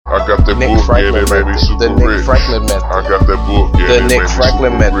got that Nick book, Franklin yeah, that made me method. super The Nick rich. Franklin method. I got that book, yeah, The that Nick made me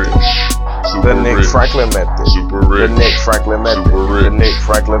Franklin super method. rich. Super The Nick rich. Franklin method. Super rich. The Nick Franklin method. Super rich. The Nick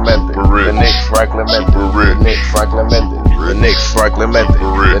Franklin method. Super rich. The Nick Franklin method. Super rich. The Nick Franklin method.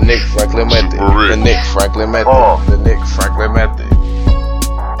 The Nick Franklin method. Super rich. The Nick Franklin method. Super rich. The Nick Franklin method. The Nick Franklin method.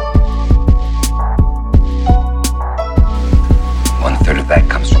 1/3 of that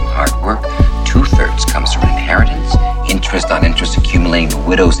comes from hard work. 2/3 comes from inheritance, interest on interest accumulating to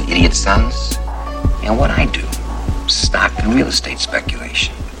widows' and idiot sons. And what I do, stock and real estate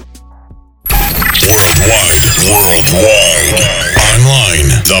speculation. Worldwide. Online,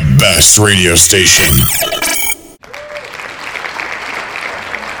 the best radio station.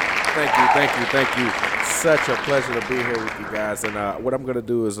 Thank you. Such a pleasure to be here with you guys. And what I'm going to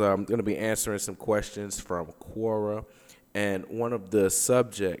do is I'm going to be answering some questions from Quora. And one of the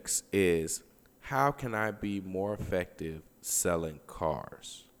subjects is, how can I be more effective selling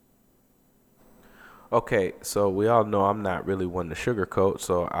cars? Okay, so we all know I'm not really one to sugarcoat,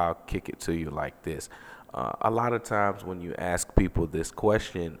 so I'll kick it to you like this. A lot of times when you ask people this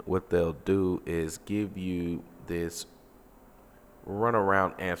question, what they'll do is give you this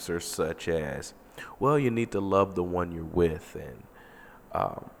runaround answer such as, well, you need to love the one you're with, and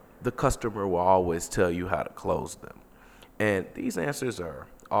the customer will always tell you how to close them. And these answers are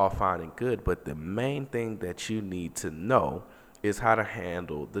all fine and good, but the main thing that you need to know is how to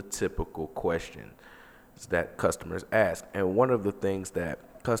handle the typical questions that customers ask. And one of the things that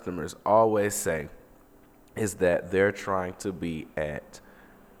customers always say is that they're trying to be at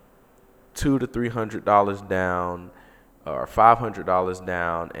 $200 to $300 down, or $500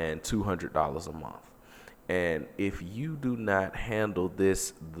 down, and $200 a month. And if you do not handle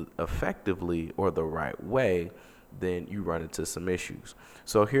this effectively or the right way, then you run into some issues.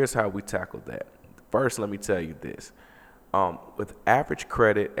 So here's how we tackle that. First, let me tell you this. With average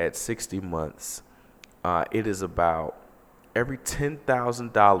credit at 60 months, it is about every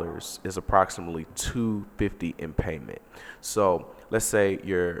 $10,000 is approximately $250 in payment. So let's say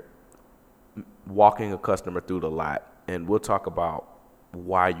you're walking a customer through the lot, and we'll talk about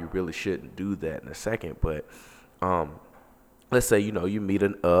why you really shouldn't do that in a second. But let's say, you meet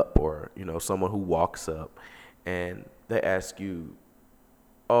an up, or, someone who walks up, and they ask you,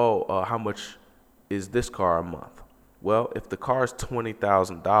 how much is this car a month? Well, if the car is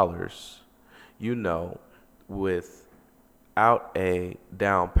 $20,000, without a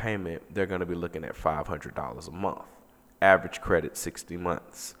down payment, they're going to be looking at $500 a month. Average credit, 60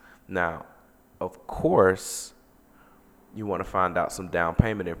 months. Now, of course, you want to find out some down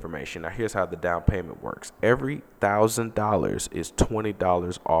payment information. Now, here's how the down payment works. Every $1,000 is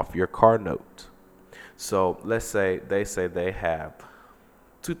 $20 off your car note. So let's say they have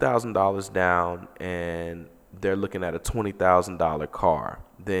 $2,000 down and they're looking at a $20,000 car.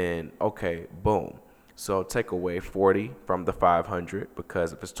 Then, okay, boom. So take away 40 from the 500,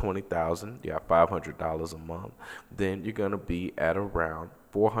 because if it's 20,000, you have $500 a month. Then you're going to be at around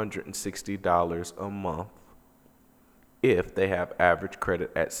 $460 a month if they have average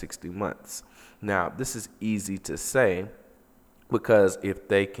credit at 60 months. Now, this is easy to say, because if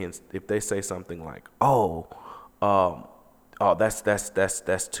they say something like,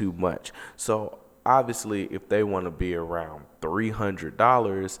 that's too much. So obviously, if they want to be around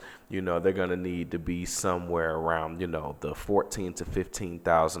 $300, they're going to need to be somewhere around, the $14,000 to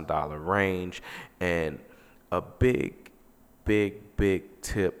 $15,000 range. And a big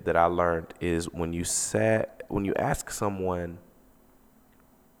tip that I learned is when you ask someone,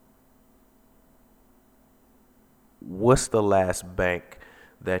 what's the last bank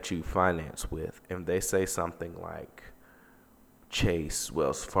that you finance with? And they say something like Chase,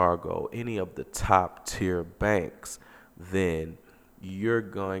 Wells Fargo, any of the top tier banks, then you're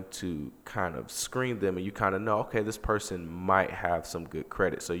going to kind of screen them, and you kind of know, okay, this person might have some good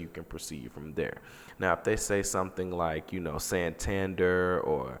credit, so you can proceed from there. Now, if they say something like, Santander,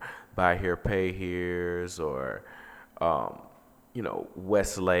 or Buy Here, Pay Here's, or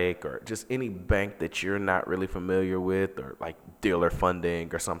Westlake, or just any bank that you're not really familiar with, or like dealer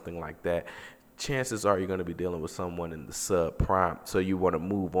funding or something like that, chances are you're going to be dealing with someone in the subprime. So you want to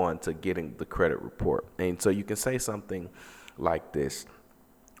move on to getting the credit report. And so you can say something like this.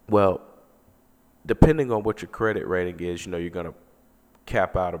 Well, depending on what your credit rating is, you're going to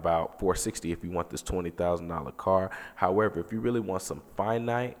cap out about 460 if you want this $20,000 car. However, if you really want some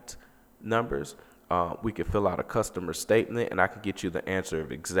finite numbers, we can fill out a customer statement, and I can get you the answer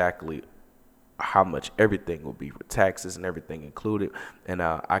of exactly how much everything will be with taxes and everything included. And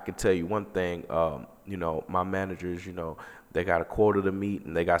I can tell you one thing, my managers, They got a quota to meet,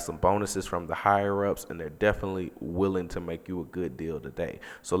 and they got some bonuses from the higher ups, and they're definitely willing to make you a good deal today.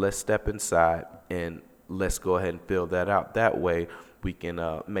 So let's step inside and let's go ahead and fill that out. That way we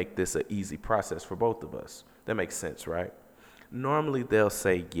can make this an easy process for both of us. That makes sense, right? Normally they'll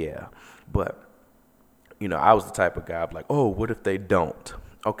say yeah, but I was the type of guy like, oh, what if they don't?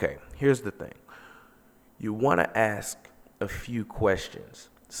 Okay, here's the thing. You want to ask a few questions,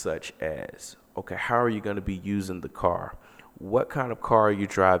 such as, okay, how are you going to be using the car? What kind of car are you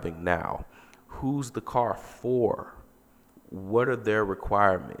driving now? Who's the car for? What are their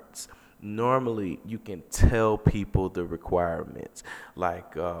requirements? Normally, you can tell people the requirements,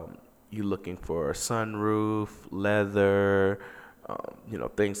 like you're looking for a sunroof, leather,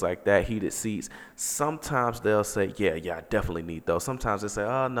 things like that, heated seats. Sometimes they'll say, yeah, I definitely need those. Sometimes they say,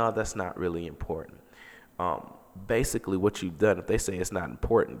 oh, no, that's not really important. Basically, what you've done, if they say it's not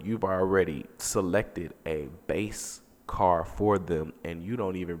important, you've already selected a base car for them, and you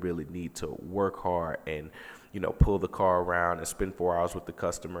don't even really need to work hard and pull the car around and spend 4 hours with the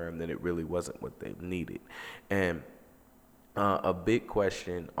customer, and then it really wasn't what they needed. And a big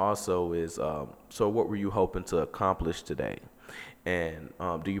question also is, so what were you hoping to accomplish today? And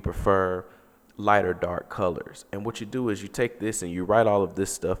do you prefer light or dark colors? And what you do is you take this and you write all of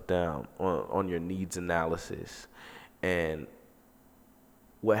this stuff down on your needs analysis. And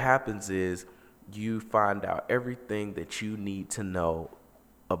what happens is you find out everything that you need to know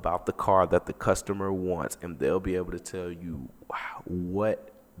about the car that the customer wants, and they'll be able to tell you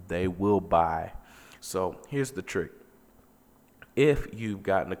what they will buy. So here's the trick. If you've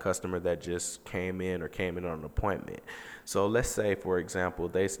gotten a customer that just came in on an appointment, so let's say, for example,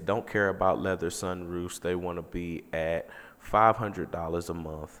 they don't care about leather sunroofs, they want to be at $500 a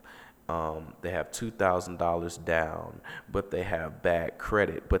month. They have $2,000 down, but they have bad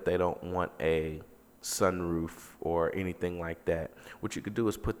credit, but they don't want a sunroof or anything like that. What you could do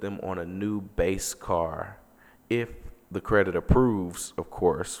is put them on a new base car, if the credit approves, of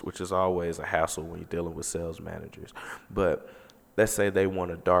course, which is always a hassle when you're dealing with sales managers. But let's say they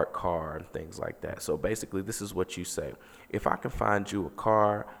want a dark car and things like that. So basically, this is what you say. If I can find you a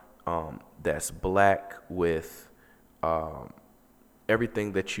car that's black with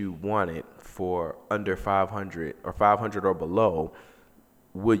everything that you wanted for under 500 or 500 or below,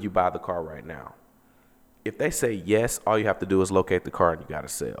 will you buy the car right now? If they say yes, all you have to do is locate the car and you got to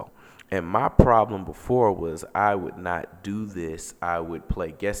sell. And my problem before was I would not do this. I would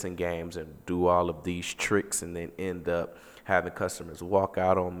play guessing games and do all of these tricks and then end up having customers walk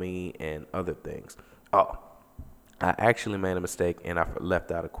out on me and other things. Oh, I actually made a mistake and I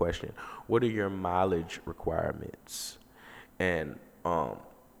left out a question. What are your mileage requirements? And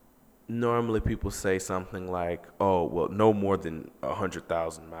normally people say something like, oh, well, no more than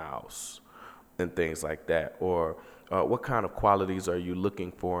 100,000 miles and things like that. Or what kind of qualities are you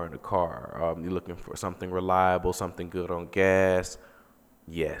looking for in a car? You looking for something reliable, something good on gas?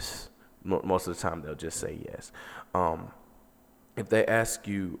 Yes. Most of the time they'll just say yes. If they ask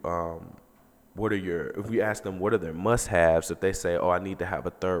you, if we ask them what are their must-haves, if they say, oh, I need to have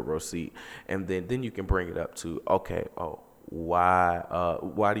a third row seat, and then you can bring it up to, okay,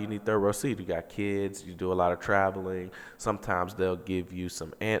 why do you need third row seat? You got kids, you do a lot of traveling. Sometimes they'll give you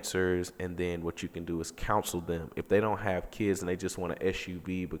some answers, and then what you can do is counsel them. If they don't have kids and they just want an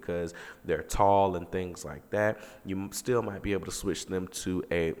SUV because they're tall and things like that, you still might be able to switch them to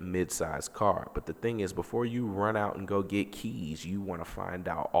a mid-sized car. But the thing is, before you run out and go get keys, you want to find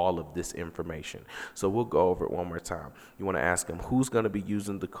out all of this information. So we'll go over it one more time. You want to ask them who's going to be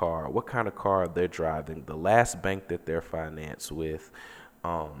using the car, what kind of car they're driving, the last bank that they're financing with,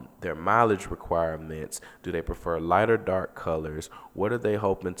 their mileage requirements, do they prefer light or dark colors, what are they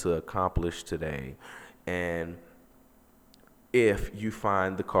hoping to accomplish today, and if you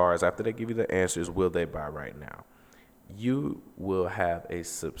find the cars after they give you the answers, will they buy right now? You will have a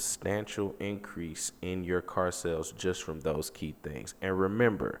substantial increase in your car sales just from those key things. And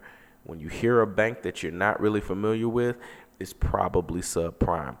remember, when you hear a bank that you're not really familiar with, is probably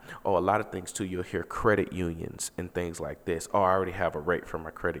subprime. Oh, a lot of things too, you'll hear credit unions and things like this. Oh, I already have a rate from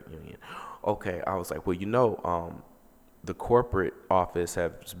my credit union. Okay, I was like, well, the corporate office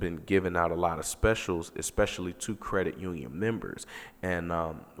has been giving out a lot of specials, especially to credit union members. And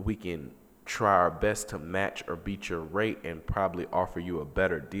we can try our best to match or beat your rate and probably offer you a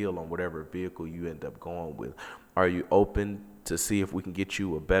better deal on whatever vehicle you end up going with. Are you open to see if we can get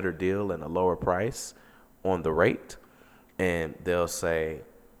you a better deal and a lower price on the rate? And they'll say,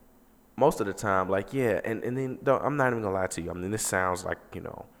 most of the time, like, yeah, and then I'm not even gonna lie to you. I mean, this sounds like,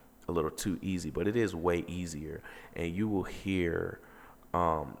 a little too easy, but it is way easier. And you will hear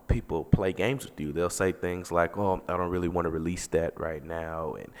people play games with you. They'll say things like, "Oh, I don't really want to release that right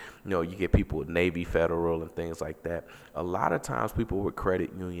now," and you get people with Navy Federal and things like that. A lot of times, people with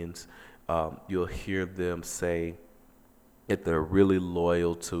credit unions, you'll hear them say that they're really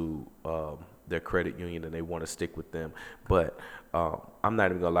loyal to their credit union and they want to stick with them. But I'm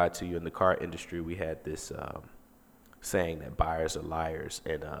not even gonna lie to you. In the car industry, we had this saying that buyers are liars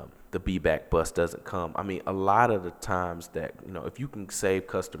and the be back bus doesn't come. I mean, a lot of the times that if you can save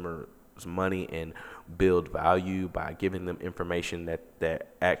customers money and build value by giving them information that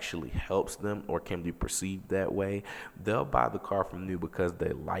actually helps them or can be perceived that way, they'll buy the car from you because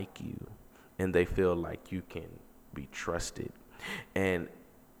they like you and they feel like you can be trusted. And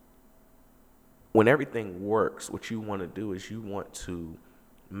when everything works, what you want to do is you want to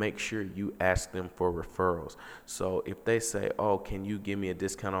make sure you ask them for referrals. So if they say, "Oh, can you give me a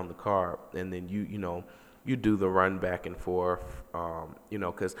discount on the car?" and then you do the run back and forth,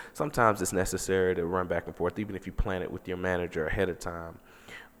 because sometimes it's necessary to run back and forth, even if you plan it with your manager ahead of time.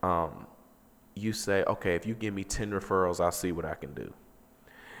 You say, "Okay, if you give me 10 referrals, I'll see what I can do."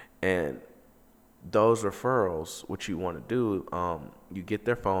 And those referrals, what you want to do, you get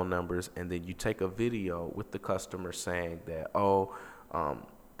their phone numbers and then you take a video with the customer saying that,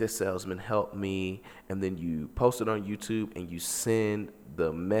 this salesman helped me, and then you post it on YouTube and you send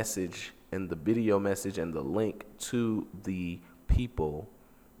the message and the video message and the link to the people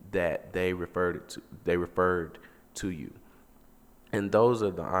that they referred to you. And those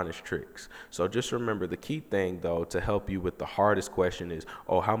are the honest tricks. So just remember, the key thing, though, to help you with the hardest question is,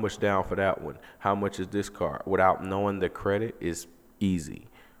 how much down for that one? How much is this car? Without knowing the credit is easy.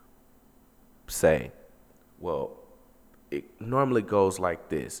 Say, well, it normally goes like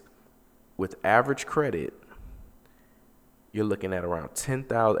this. With average credit, you're looking at around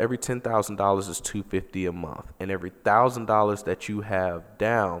 $10,000. Every $10,000 is $250 a month, and every $1,000 that you have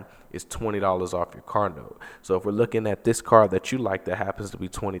down is $20 off your car note. So if we're looking at this car that you like that happens to be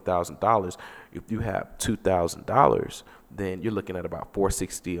 $20,000, if you have $2,000, then you're looking at about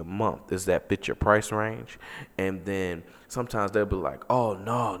 $460 a month. Does that fit your price range? And then sometimes they'll be like, "Oh,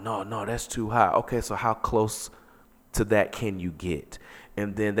 no, that's too high." Okay, so how close to that can you get?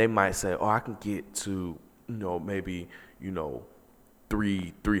 And then they might say, "Oh, I can get to maybe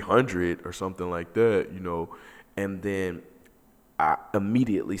 300 or something like that," and then I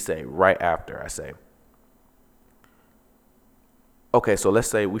immediately say, right after I say, "Okay, so let's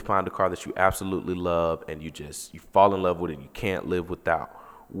say we find a car that you absolutely love and you fall in love with it and you can't live without.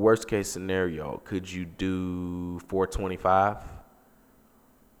 Worst case scenario, could you do 425?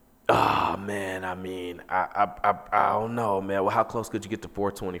 Oh man, I mean, I don't know, man. Well, how close could you get to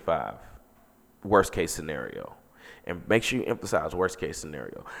 425? Worst case scenario. And make sure you emphasize worst case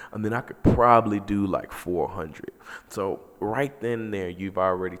scenario. And then I could probably do like 400. So right then and there, you've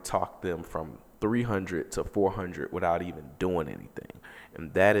already talked them from 300 to 400 without even doing anything.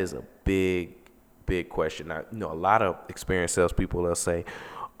 And that is a big question. Now, a lot of experienced salespeople, they'll say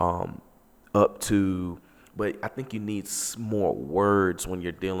up to, but I think you need more words when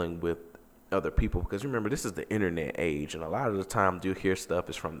you're dealing with other people, because remember, this is the internet age, and a lot of the time you'll hear stuff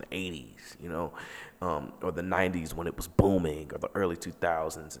is from the 80s, or the 90s when it was booming, or the early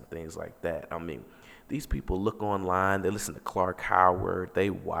 2000s and things like that. I mean, these people look online, they listen to Clark Howard, they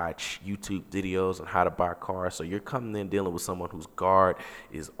watch YouTube videos on how to buy cars. So you're coming in dealing with someone whose guard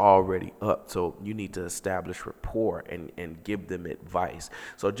is already up. So you need to establish rapport and give them advice.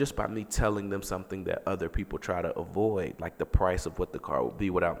 So just by me telling them something that other people try to avoid, like the price of what the car will be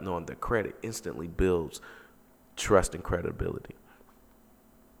without knowing their credit, instantly builds trust and credibility.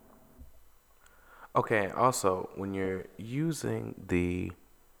 Okay, and also when you're using the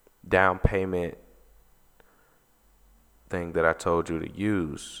down payment thing that I told you to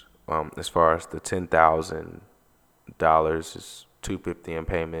use, as far as the $10,000 is $250 in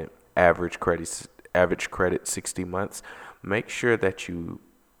payment, average credit 60 months. Make sure that you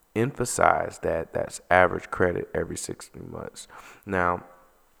emphasize that that's average credit every 60 months. Now,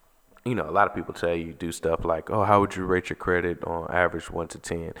 a lot of people tell you do stuff like, "Oh, how would you rate your credit on average 1 to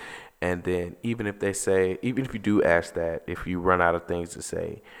 10?" And then even if you do ask that, if you run out of things to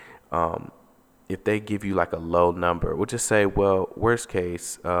say, if they give you like a low number, we'll just say, well, worst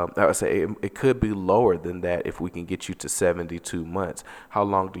case, I would say it could be lower than that if we can get you to 72 months. How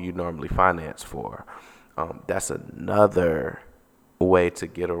long do you normally finance for? That's another way to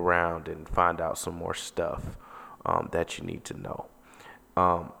get around and find out some more stuff that you need to know.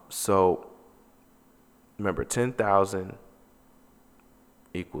 So remember, 10,000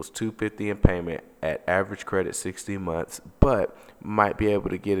 equals $250 in payment at average credit 60 months, but might be able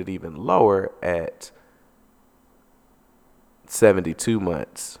to get it even lower at 72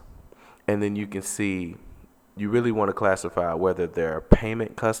 months. And then you can see, you really want to classify whether they're a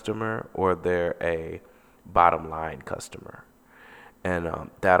payment customer or they're a bottom line customer. And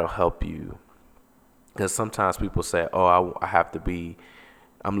that'll help you. Because sometimes people say, oh, I have to be,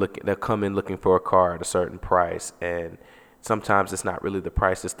 they'll come in looking for a car at a certain price. And sometimes it's not really the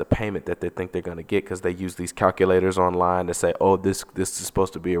price, it's the payment that they think they're going to get, because they use these calculators online to say, oh, this is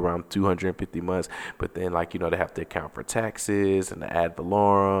supposed to be around 250 months. But then, like, they have to account for taxes and the ad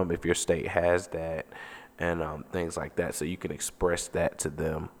valorem if your state has that, and things like that. So you can express that to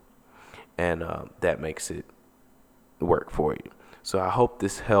them, and that makes it work for you. So I hope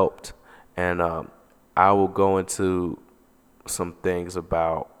this helped, and I will go into some things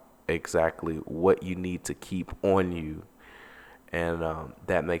about exactly what you need to keep on you, and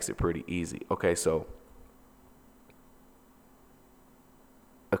that makes it pretty easy. Okay, so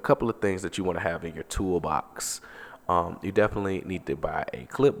a couple of things that you want to have in your toolbox. You definitely need to buy a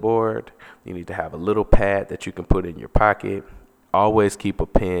clipboard. You need to have a little pad that you can put in your pocket. Always keep a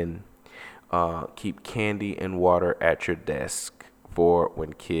pen. Keep candy and water at your desk for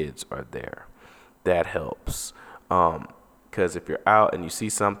when kids are there. That helps. Because if you're out and you see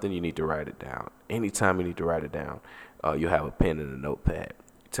something, you need to write it down. Anytime you need to write it down, you'll have a pen and a notepad.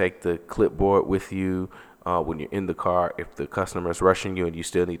 Take the clipboard with you when you're in the car. If the customer is rushing you and you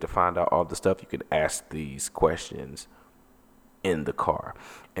still need to find out all the stuff, you can ask these questions in the car.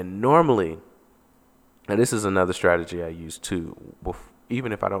 And normally, and this is another strategy I use too,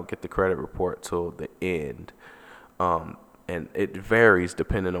 even if I don't get the credit report till the end, and it varies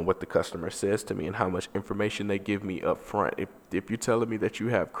depending on what the customer says to me and how much information they give me up front. If you're telling me that you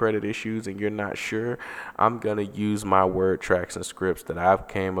have credit issues and you're not sure, I'm going to use my word tracks and scripts that I've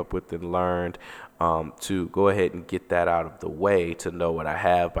came up with and learned to go ahead and get that out of the way, to know what I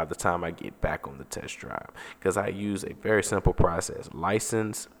have by the time I get back on the test drive. Because I use a very simple process: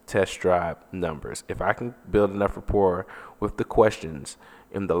 license, test drive, numbers. If I can build enough rapport with the questions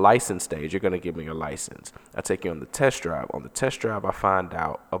in the license stage, you're going to give me your license. I take you on the test drive. On the test drive, I find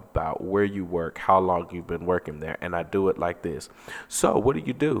out about where you work, how long you've been working there, and I do it like this. So, what do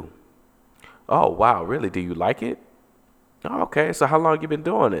you do? Oh, wow, really? Do you like it? Oh, okay, so how long you been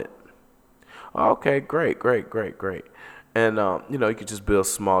doing it? Oh, okay, great. And, you could just build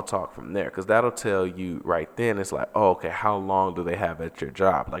small talk from there, because that'll tell you right then. It's like, oh, okay, how long do they have at your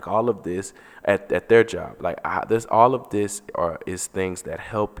job? Like, all of this at their job. Like, all of this is things that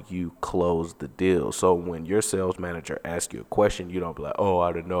help you close the deal. So when your sales manager asks you a question, you don't be like, oh,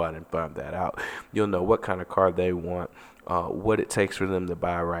 I didn't find that out. You'll know what kind of car they want, what it takes for them to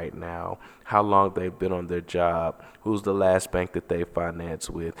buy right now, how long they've been on their job, who's the last bank that they finance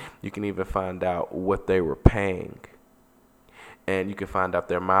with. You can even find out what they were paying. And you can find out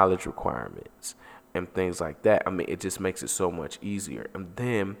their mileage requirements and things like that. I mean, it just makes it so much easier. And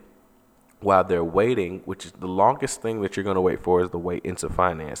then while they're waiting, which is the longest thing that you're going to wait for, is the wait into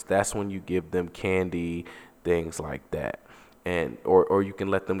finance. That's when you give them candy, things like that. And or you can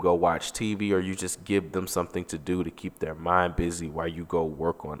let them go watch TV, or you just give them something to do to keep their mind busy while you go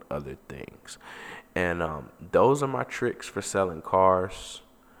work on other things. And those are my tricks for selling cars.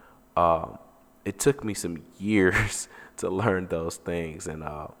 It took me some years to learn those things, and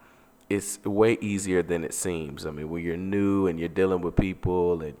it's way easier than it seems. I mean, when you're new and you're dealing with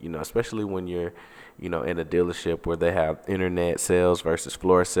people, and especially when you're in a dealership where they have internet sales versus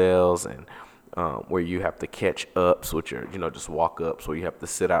floor sales, and where you have to catch ups, which are just walk ups, where you have to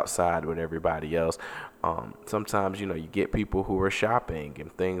sit outside with everybody else. Sometimes you get people who are shopping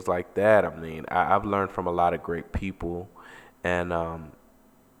and things like that. I mean, I've learned from a lot of great people, and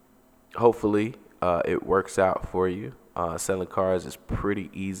hopefully it works out for you. Selling cars is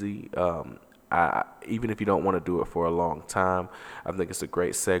pretty easy. Even if you don't want to do it for a long time, I think it's a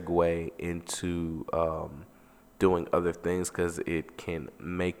great segue into doing other things, because it can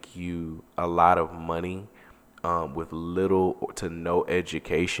make you a lot of money with little to no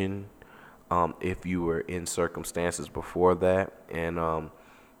education if you were in circumstances before that. And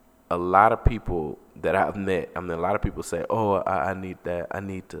a lot of people that I've met, a lot of people say, oh, I need that. I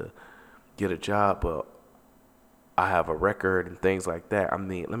need to get a job, but I have a record and things like that. I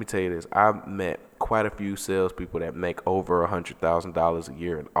mean, let me tell you this. I've met quite a few salespeople that make over $100,000 a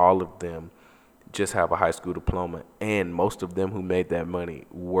year, and all of them just have a high school diploma, and most of them who made that money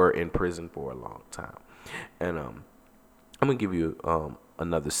were in prison for a long time. And I'm going to give you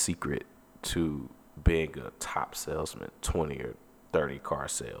another secret to being a top salesman, 20 or 30 car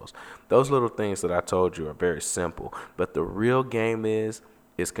sales. Those little things that I told you are very simple, but the real game is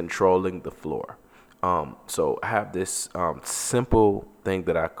controlling the floor. So I have this simple thing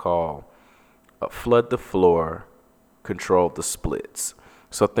that I call flood the floor control the splits.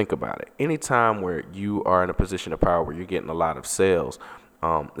 So think about it. Anytime where you are in a position of power where you're getting a lot of sales,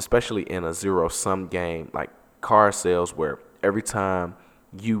 especially in a zero-sum game like car sales, where every time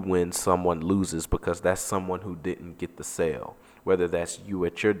you win, someone loses because that's someone who didn't get the sale, whether that's you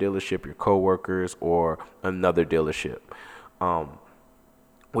at your dealership, your coworkers, or another dealership.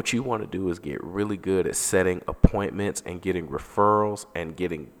 What you want to do is get really good at setting appointments and getting referrals and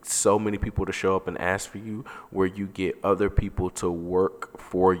getting so many people to show up and ask for you, where you get other people to work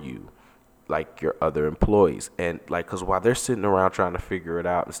for you, like your other employees. And like, because while they're sitting around trying to figure it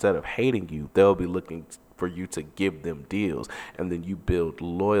out, instead of hating you, they'll be looking for you to give them deals, and then you build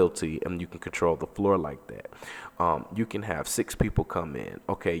loyalty and you can control the floor like that. You can have 6 people come in.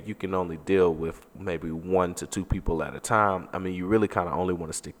 Okay, you can only deal with maybe 1 to 2 people at a time. I mean, you really kind of only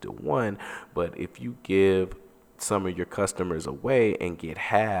want to stick to 1, but if you give some of your customers away and get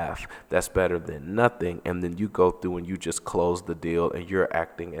half, that's better than nothing. And then you go through and you just close the deal, and you're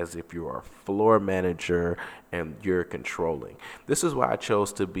acting as if you're a floor manager and you're controlling. This is why I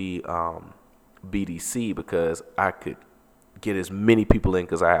chose to be BDC, because I could get as many people in,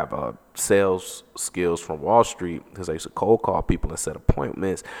 because I have sales skills from Wall Street, because I used to cold call people and set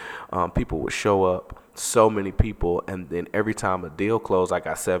appointments. People would show up, so many people, and then every time a deal closed, I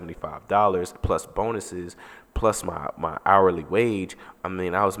got $75 plus bonuses plus my hourly wage. I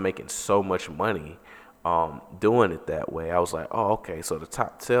mean, I was making so much money doing it that way. I was like, oh, okay, so the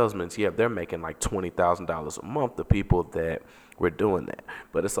top salesmen, yeah, they're making like $20,000 a month, the people that we're doing that.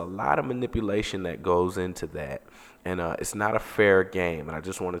 But it's a lot of manipulation that goes into that, and it's not a fair game. And I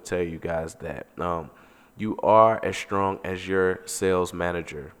just want to tell you guys that you are as strong as your sales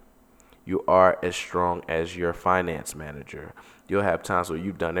manager. You are as strong as your finance manager. You'll have times where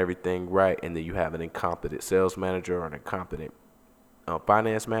you've done everything right, and then you have an incompetent sales manager or an incompetent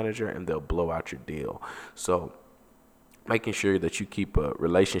finance manager, and they'll blow out your deal. So making sure that you keep a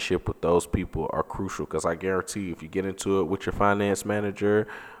relationship with those people are crucial, because I guarantee you, if you get into it with your finance manager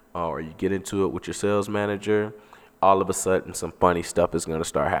or you get into it with your sales manager, all of a sudden some funny stuff is going to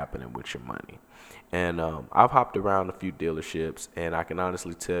start happening with your money. And I've hopped around a few dealerships, and I can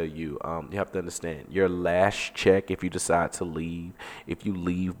honestly tell you, you have to understand, your last check, if you decide to leave, if you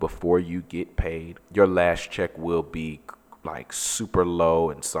leave before you get paid, your last check will be like super low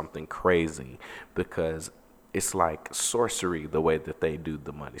and something crazy, because it's like sorcery the way that they do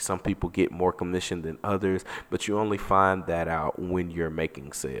the money. Some people get more commission than others, but you only find that out when you're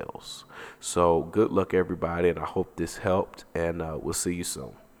making sales. So good luck, everybody, and I hope this helped, and we'll see you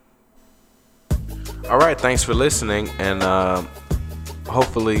soon. All right, thanks for listening, and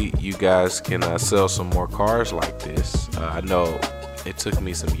hopefully you guys can sell some more cars like this. I know it took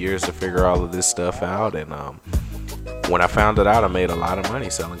me some years to figure all of this stuff out, and when I found it out, I made a lot of money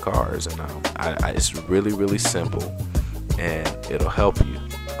selling cars, and it's really, really simple, and it'll help you.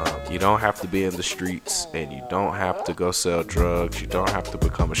 You don't have to be in the streets, and you don't have to go sell drugs. You don't have to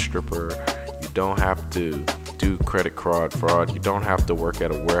become a stripper. You don't have to do credit card fraud. You don't have to work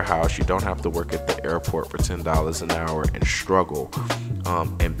at a warehouse. You don't have to work at the airport for $10 an hour and struggle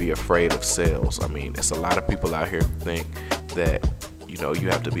and be afraid of sales. I mean, it's a lot of people out here who think that, you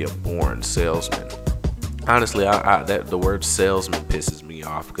have to be a born salesman. Honestly, the word salesman pisses me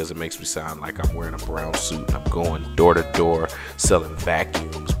off, because it makes me sound like I'm wearing a brown suit and I'm going door to door selling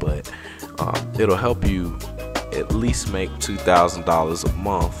vacuums. But it'll help you at least make $2,000 a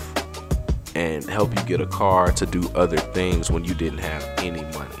month and help you get a car to do other things when you didn't have any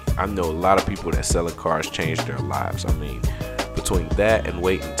money. I know a lot of people that selling cars changed their lives. I mean, between that and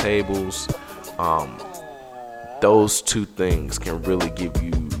waiting tables, those two things can really give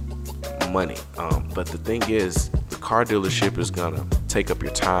you money. But the thing is, the car dealership is gonna take up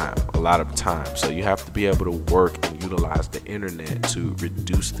your time, a lot of time. So you have to be able to work and utilize the internet to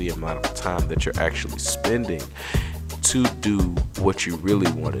reduce the amount of time that you're actually spending to do what you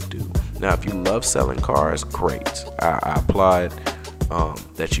really want to do. Now, if you love selling cars, great. I applaud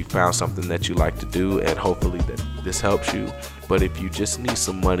that you found something that you like to do, and hopefully that this helps you. But if you just need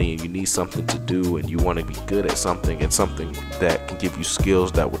some money and you need something to do, and you want to be good at something, and something that can give you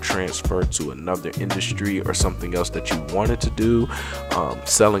skills that will transfer to another industry or something else that you wanted to do,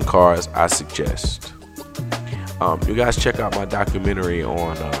 selling cars, I suggest. You guys check out my documentary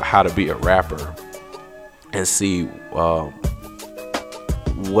on how to be a rapper and see what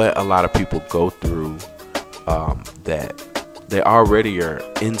a lot of people go through, that they already are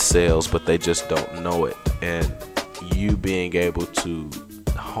in sales, but they just don't know it. And you being able to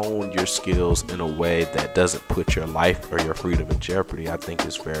hone your skills in a way that doesn't put your life or your freedom in jeopardy, I think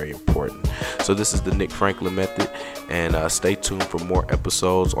is very important. So this is the Nick Franklin Method, and stay tuned for more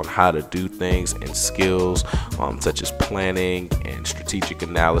episodes on how to do things and skills such as planning and strategic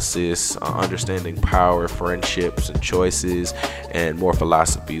analysis, understanding power, friendships and choices, and more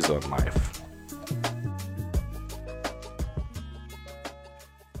philosophies on life.